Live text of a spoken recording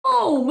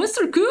Whoa,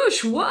 Mr.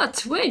 Koosh,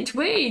 what? Wait.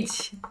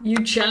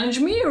 You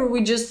challenge me or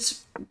we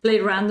just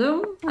played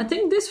random? I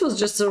think this was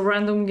just a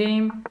random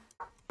game.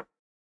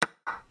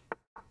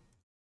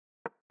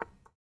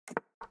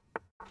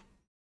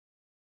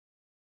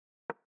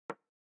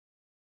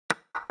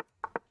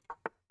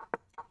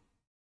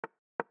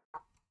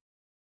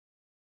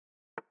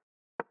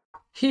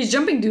 He's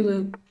jumping to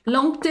the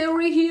long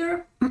theory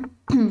here.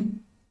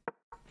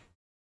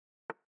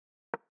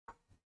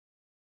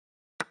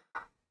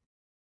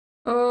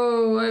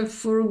 Oh, I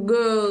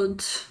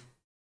forgot.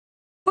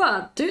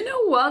 But do you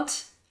know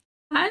what?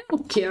 I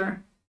don't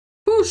care.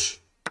 Push!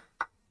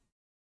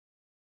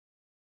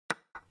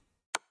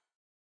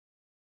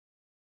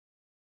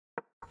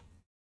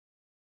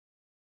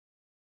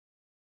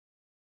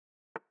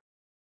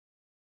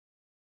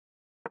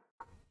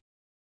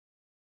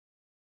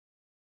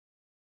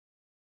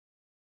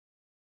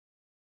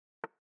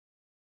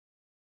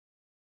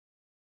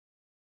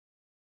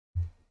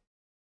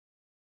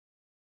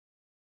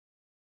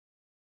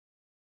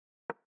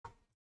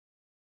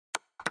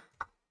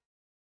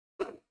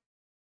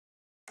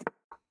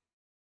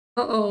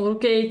 Uh-oh,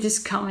 okay, it is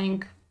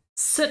coming.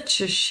 Such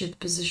a shit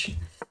position.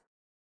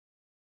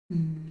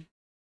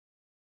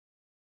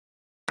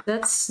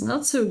 That's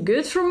not so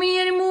good for me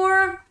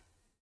anymore.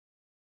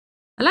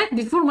 I liked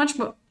before much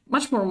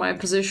more my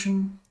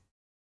position.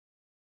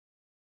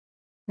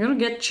 I'm gonna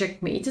get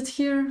checkmated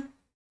here?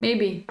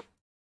 Maybe.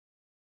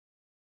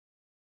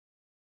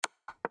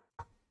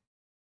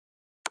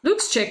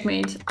 Looks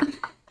checkmate.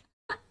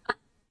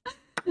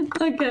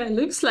 Okay,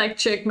 looks like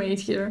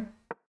checkmate here.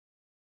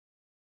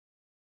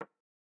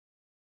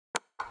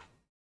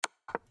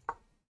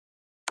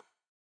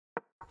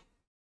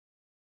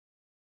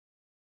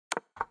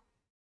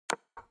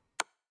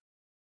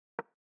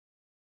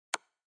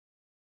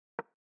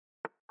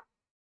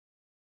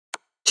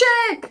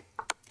 Check!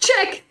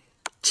 Check!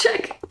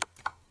 Check!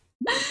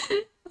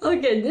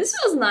 Okay, this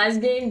was a nice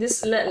game.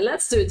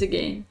 Let's do it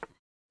again.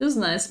 This was a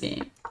nice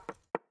game.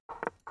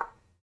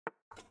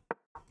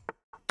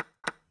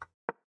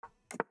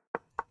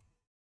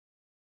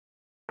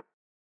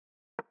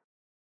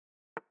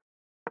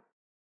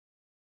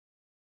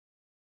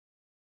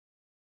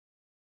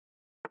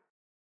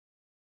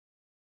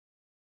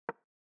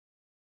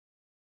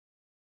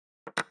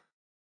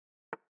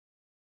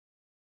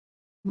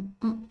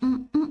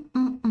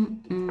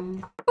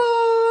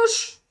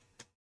 Push!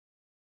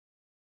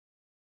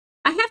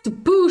 I have to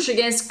push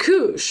against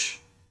Koosh.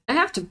 I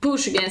have to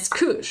push against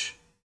Koosh.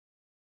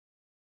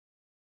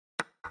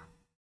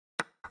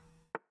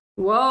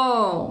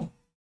 Whoa.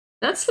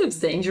 That looks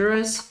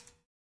dangerous.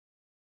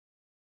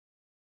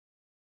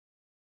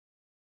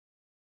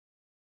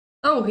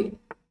 Oh, he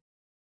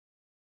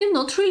did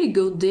not really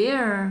go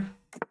there.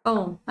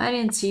 Oh, I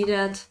didn't see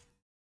that.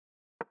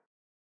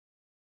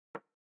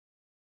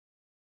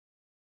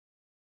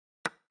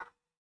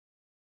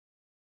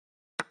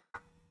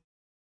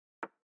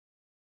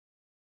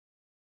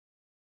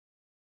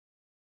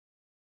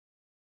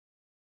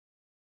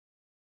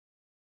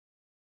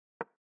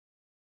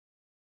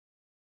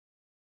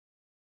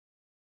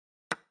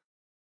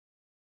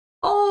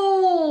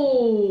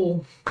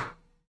 Oh!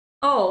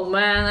 Oh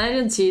man, I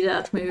didn't see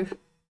that move.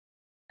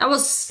 I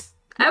was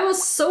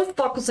so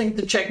focusing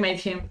to checkmate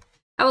him.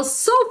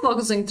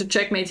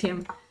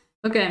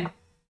 Okay.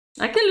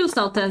 I can lose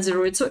now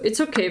 10-0.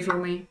 It's okay for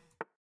me.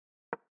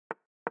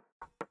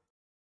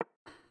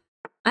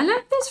 I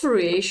like this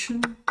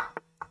variation.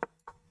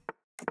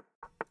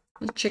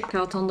 Let's check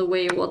out on the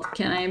way what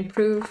can I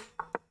improve.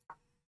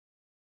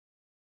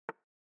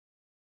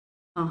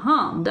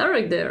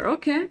 Derek there,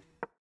 okay.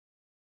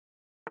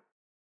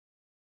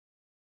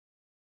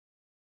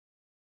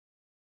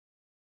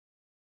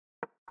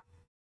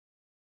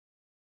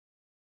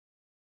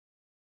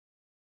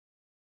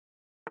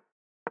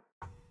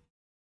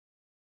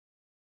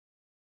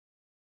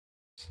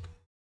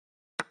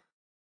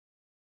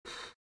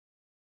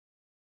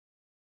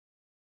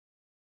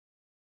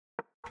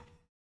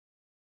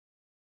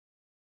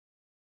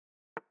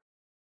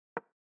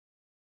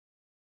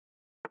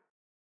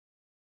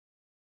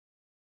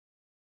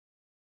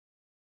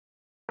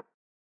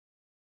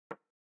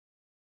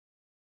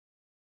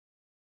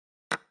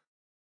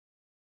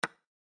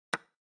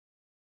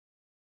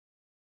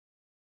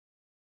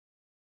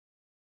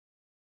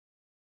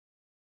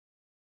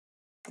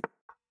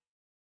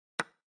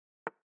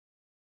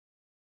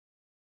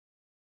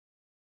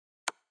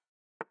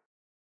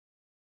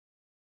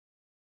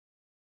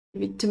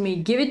 Give it to me,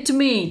 give it to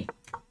me!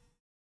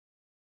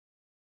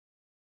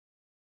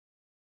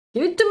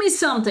 Give it to me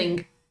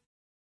something!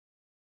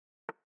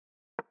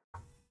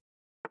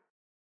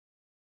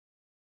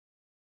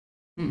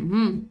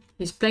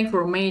 He's playing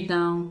for a mate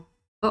now.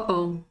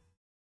 Uh-oh.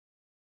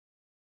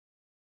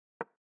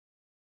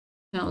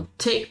 No,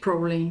 take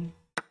probably.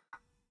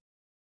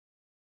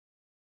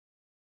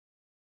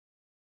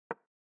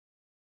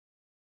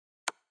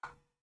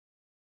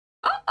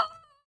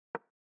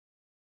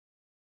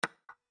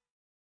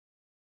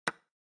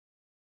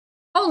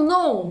 Oh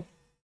no!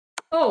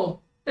 Oh,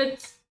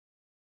 it's...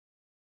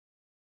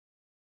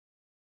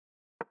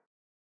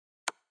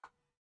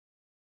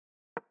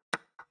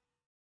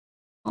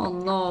 Oh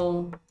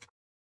no.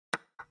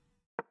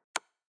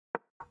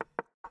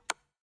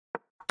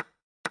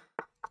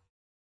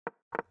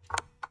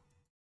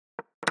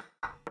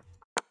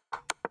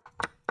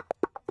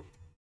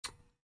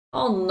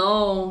 Oh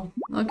no.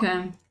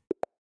 Okay.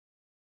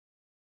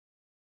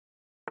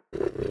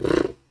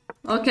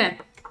 Okay.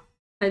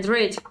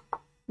 Hydrate.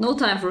 No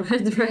time for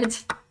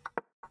hydrate.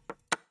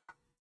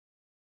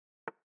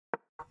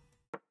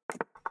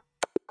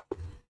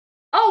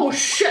 Oh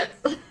shit!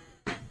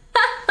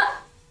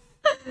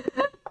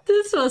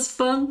 This was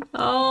fun.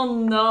 Oh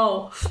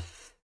no.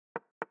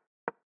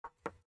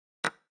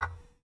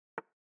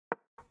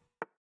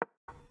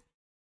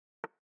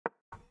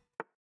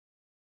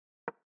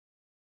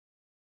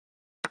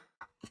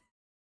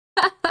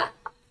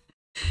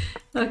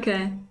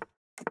 Okay.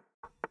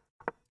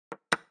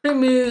 3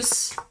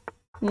 moves.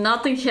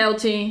 Nothing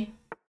healthy.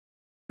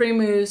 3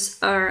 moves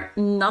are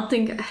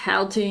nothing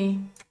healthy.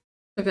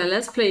 Okay,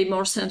 let's play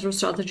more central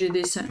strategy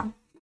this time.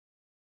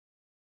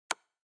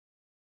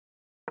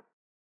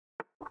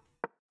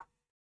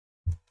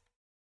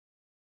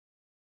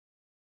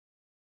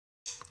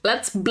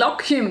 Let's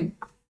block him.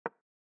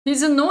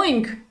 He's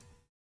annoying.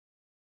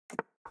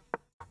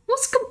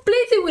 Was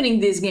completely winning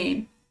this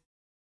game.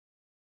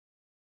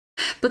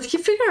 But he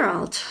figured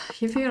out.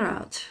 He figured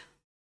out.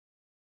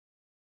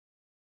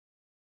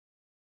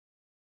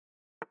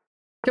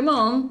 Come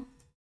on.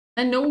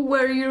 I know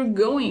where you're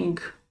going.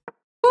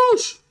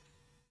 Push!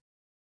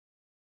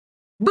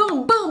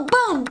 Boom, boom,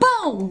 boom,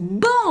 boom,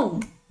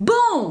 boom,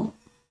 boom.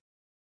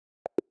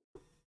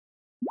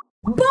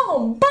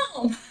 Boom,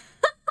 boom.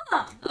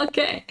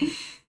 Okay.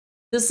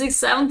 The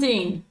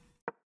 617.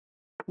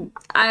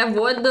 I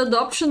avoid the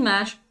adoption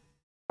match.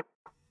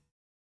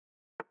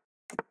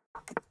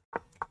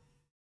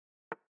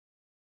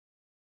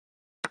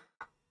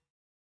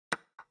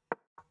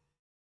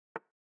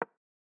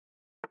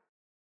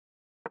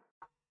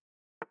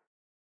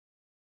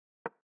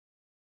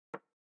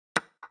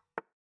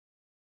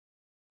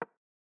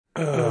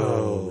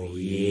 Oh,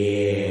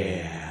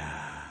 yeah.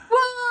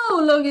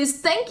 Wow, Logis,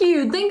 thank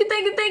you.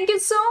 Thank you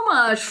so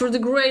much for the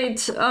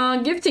great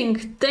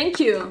gifting. Thank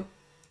you.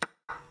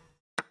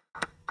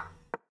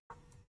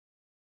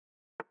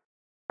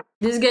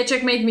 This guy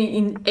checkmate me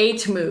in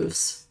 8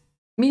 moves.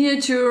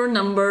 Miniature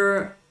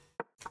number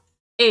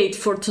 8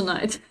 for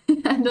tonight.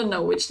 I don't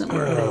know which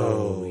number.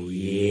 Oh,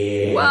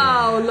 yeah.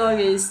 Wow,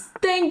 Logis,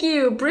 thank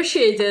you.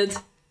 Appreciate it.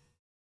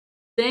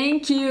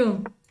 Thank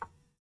you.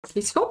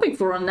 He's hoping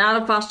for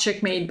another fast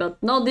checkmate,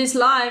 but not this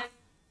live.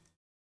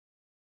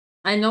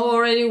 I know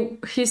already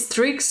his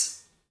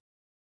tricks.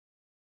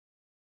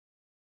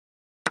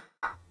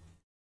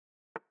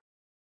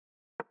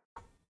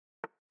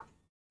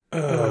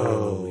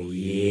 Oh,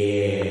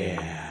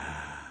 yeah.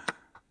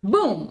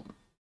 Boom.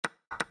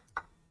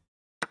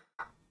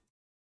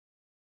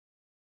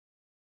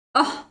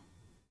 Oh.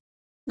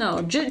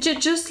 No,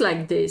 just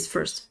like this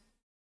first.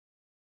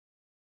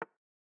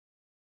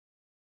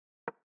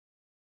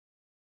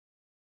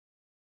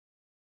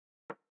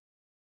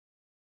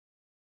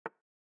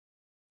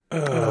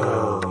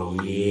 Oh,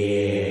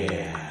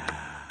 yeah.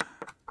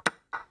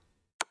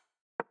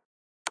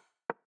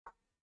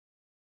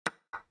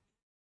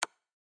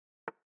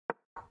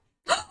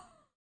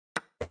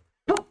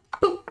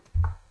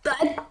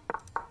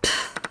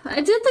 I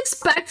didn't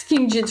expect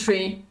King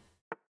G3.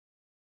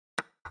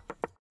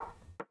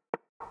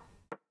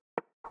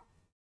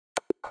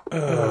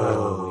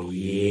 Oh,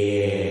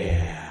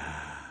 yeah.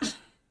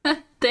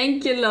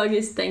 Thank you,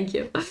 Logis, thank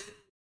you.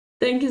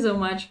 Thank you so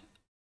much.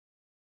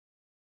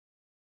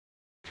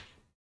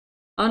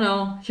 Oh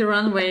no, he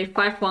ran away.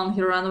 5-1,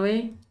 he ran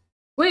away.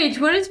 Wait,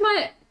 where is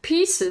my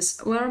pieces?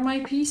 Where are my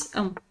pieces?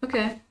 Oh,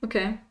 okay,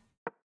 okay.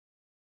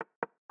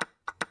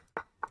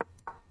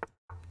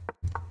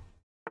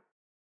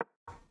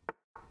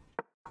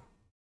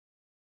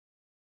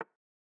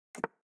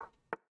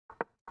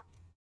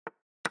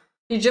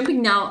 You're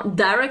jumping now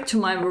direct to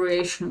my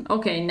variation.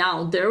 Okay,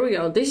 now, there we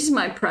go. This is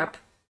my prep.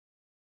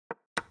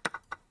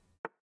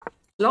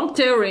 Long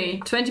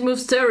theory, 20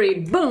 moves theory.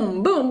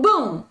 Boom, boom,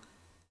 boom.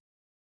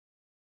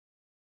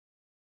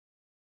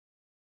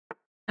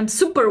 I'm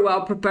super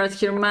well prepared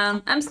here,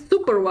 man. I'm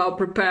super well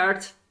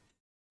prepared.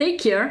 Take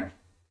care.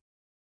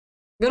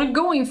 Gonna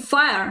go in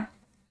fire.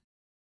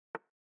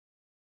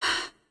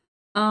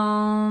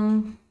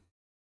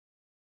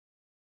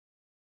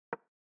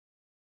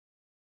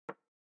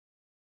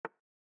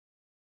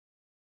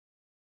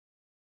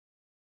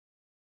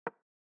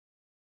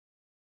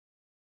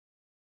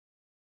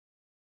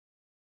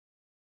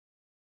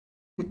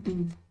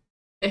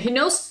 He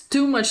knows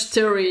too much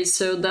theory,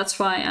 so that's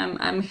why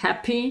I'm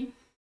happy.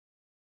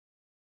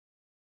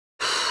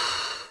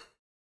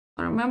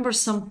 I remember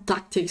some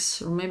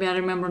tactics, or maybe I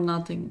remember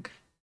nothing.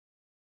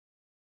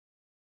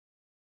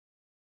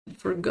 I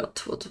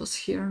forgot what was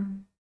here.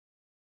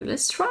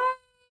 Let's try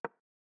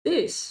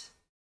this.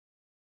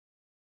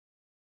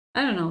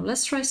 I don't know,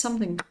 let's try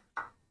something.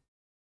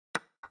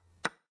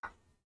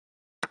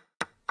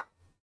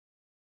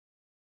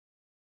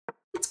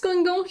 What's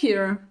going on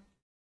here?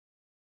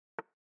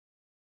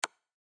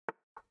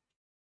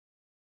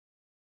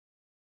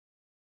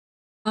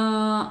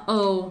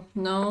 Oh,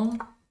 no.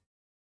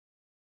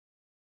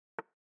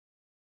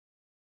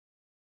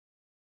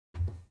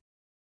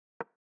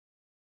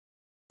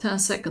 Ten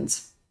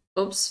seconds.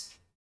 Oops.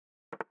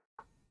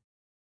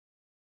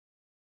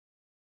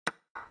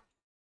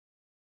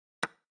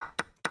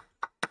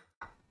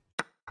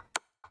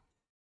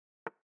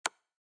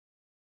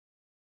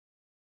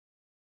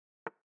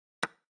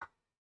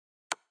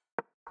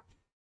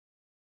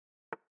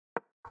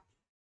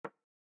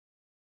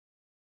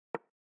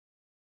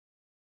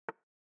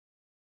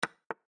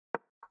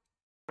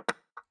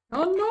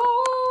 Oh no!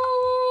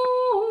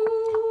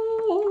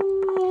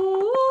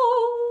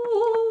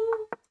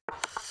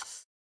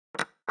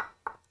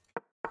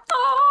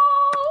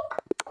 Oh!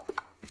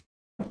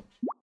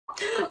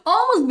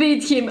 Almost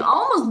beat him!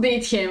 Almost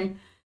beat him!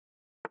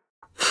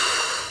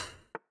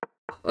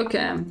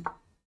 Okay.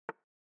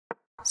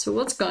 So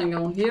what's going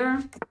on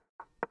here?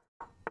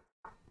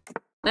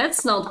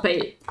 Let's not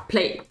play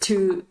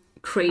too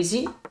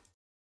crazy.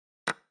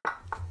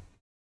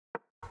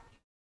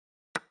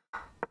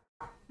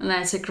 And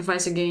I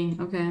sacrifice again.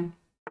 Okay.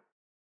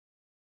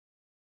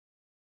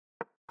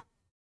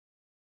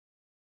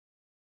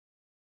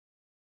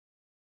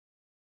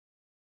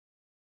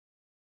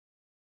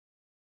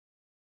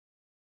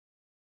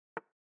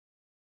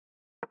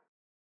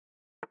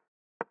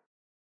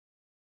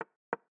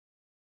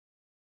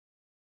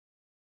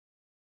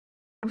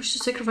 We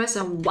should sacrifice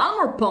one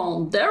more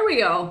pawn. There we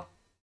go.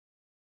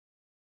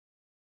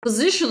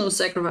 Positional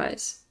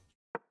sacrifice.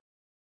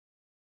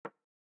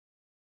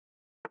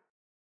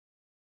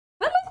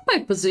 I like my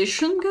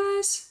position,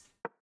 guys.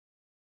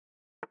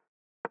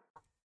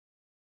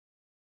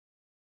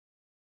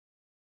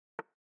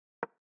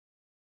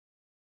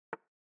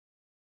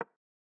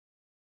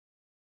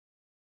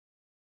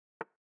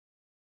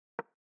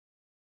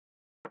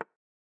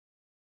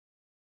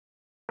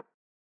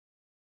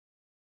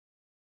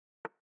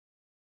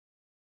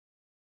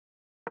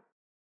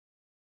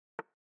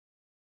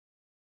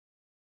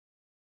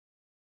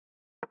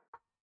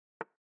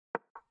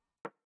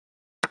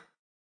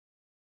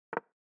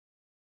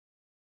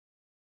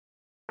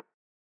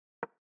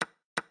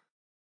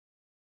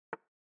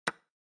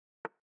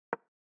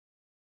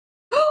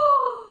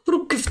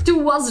 Rook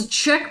f2 was a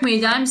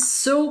checkmate. I'm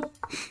so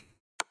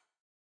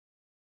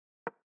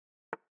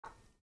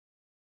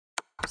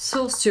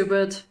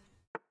stupid.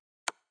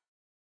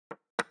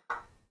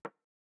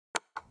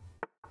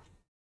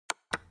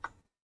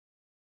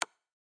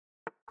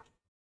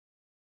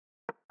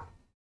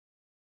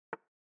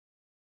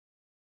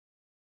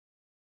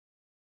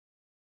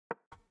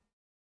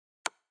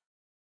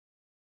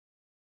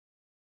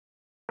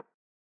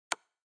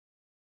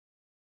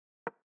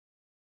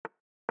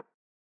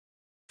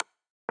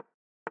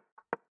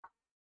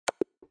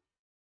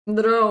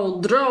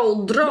 Draw.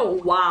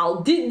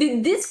 Wow,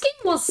 this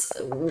game was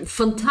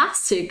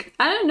fantastic.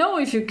 I don't know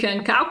if you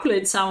can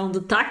calculate some of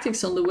the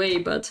tactics on the way,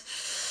 but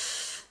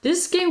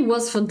this game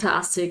was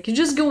fantastic. You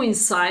just go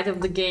inside of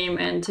the game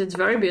and it's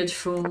very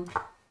beautiful.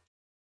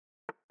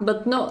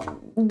 But no,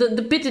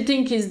 the pity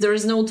thing is there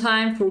is no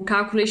time for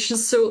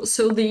calculations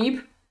so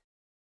deep.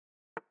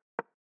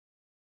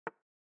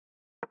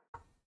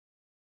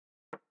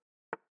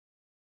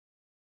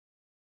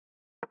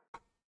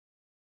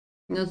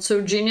 Not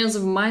so genius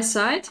of my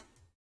side.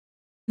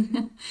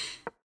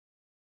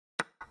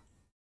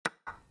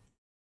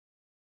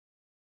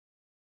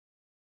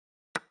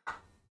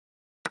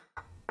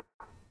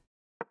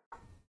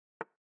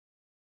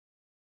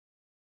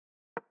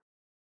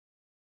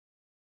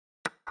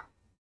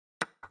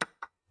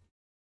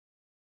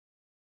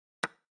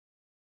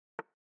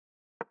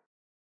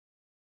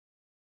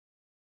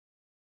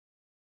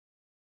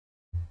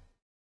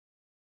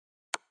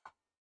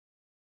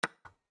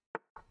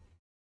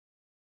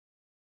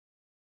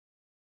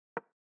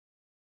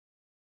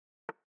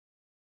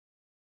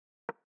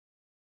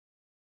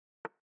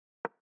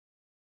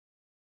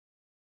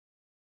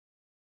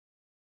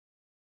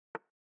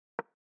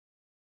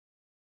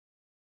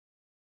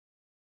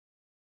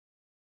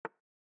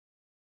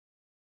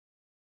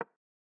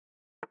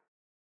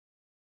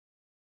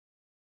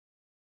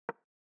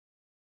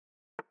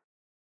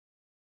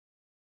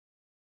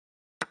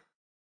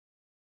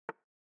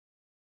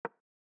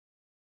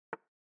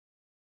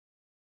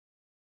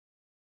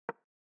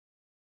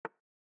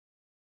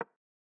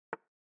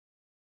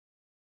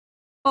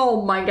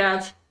 Oh my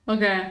god.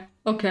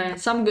 Okay.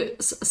 Some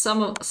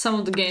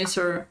of the games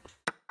are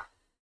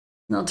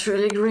not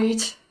really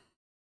great.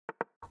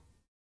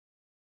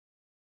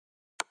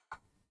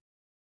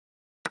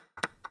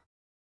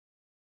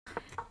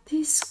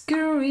 This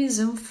girl is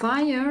on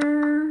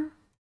fire.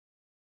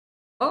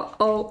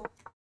 Oh.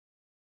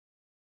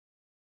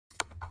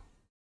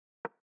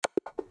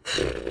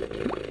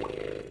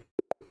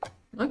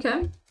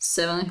 Okay.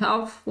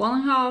 7.5,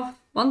 1.5,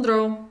 1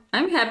 draw.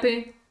 I'm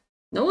happy.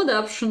 No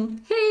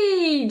adoption.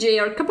 Hey,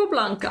 JR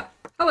Capablanca.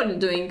 How are you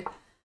doing?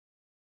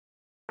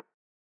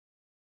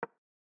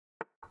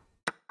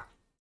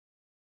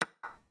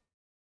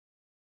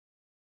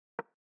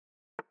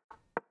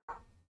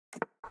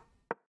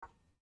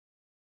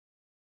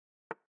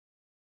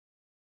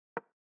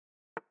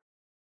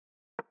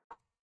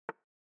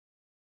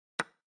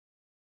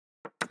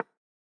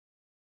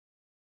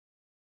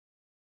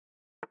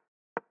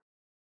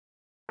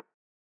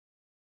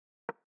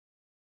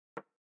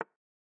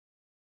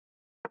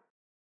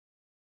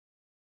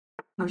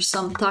 or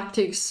some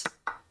tactics.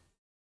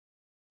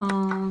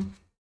 Oh,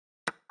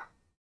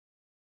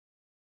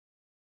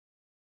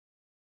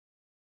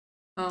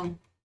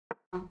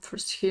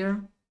 first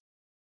here.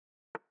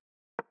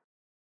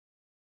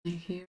 And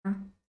here.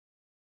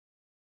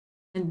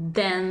 And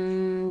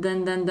then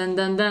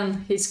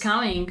he's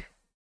coming.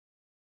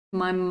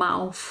 My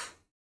mouth.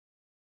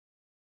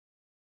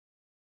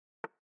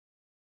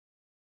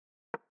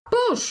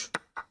 Push!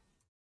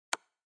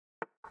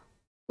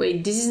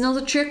 Wait, this is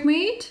not a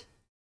checkmate?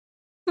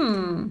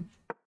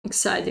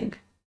 Exciting.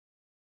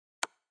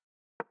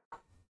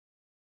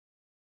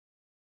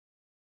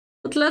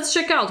 But let's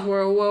check out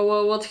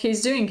what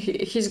he's doing.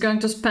 He's going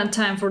to spend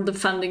time for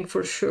defending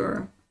for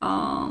sure.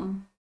 Oh,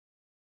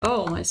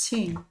 I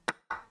see.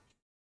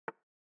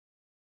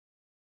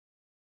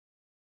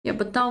 Yeah,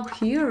 but now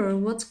here,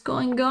 what's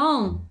going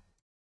on?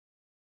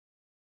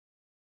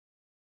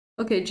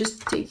 Okay,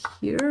 just take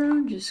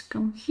here, just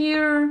come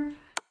here.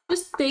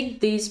 Just take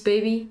this,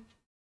 baby.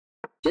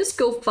 Just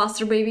go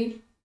faster,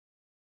 baby.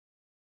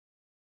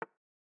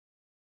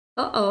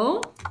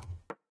 Uh-oh.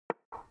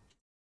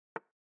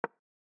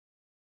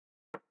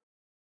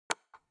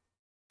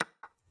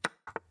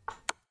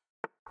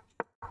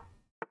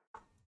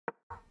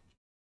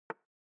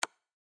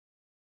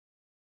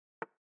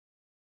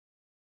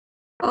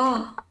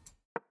 Oh.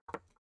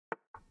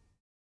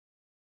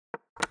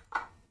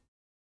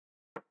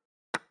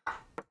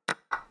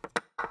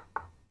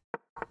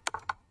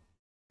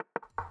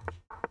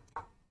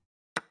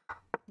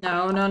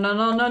 No,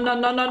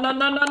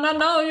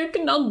 you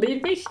cannot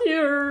beat me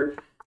here.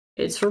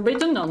 It's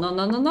forbidden. No.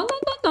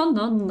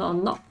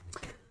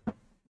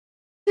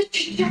 The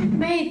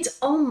checkmate.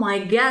 Oh my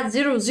god,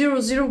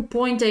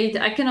 0.8.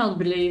 I cannot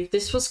believe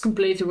this was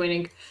completely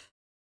winning.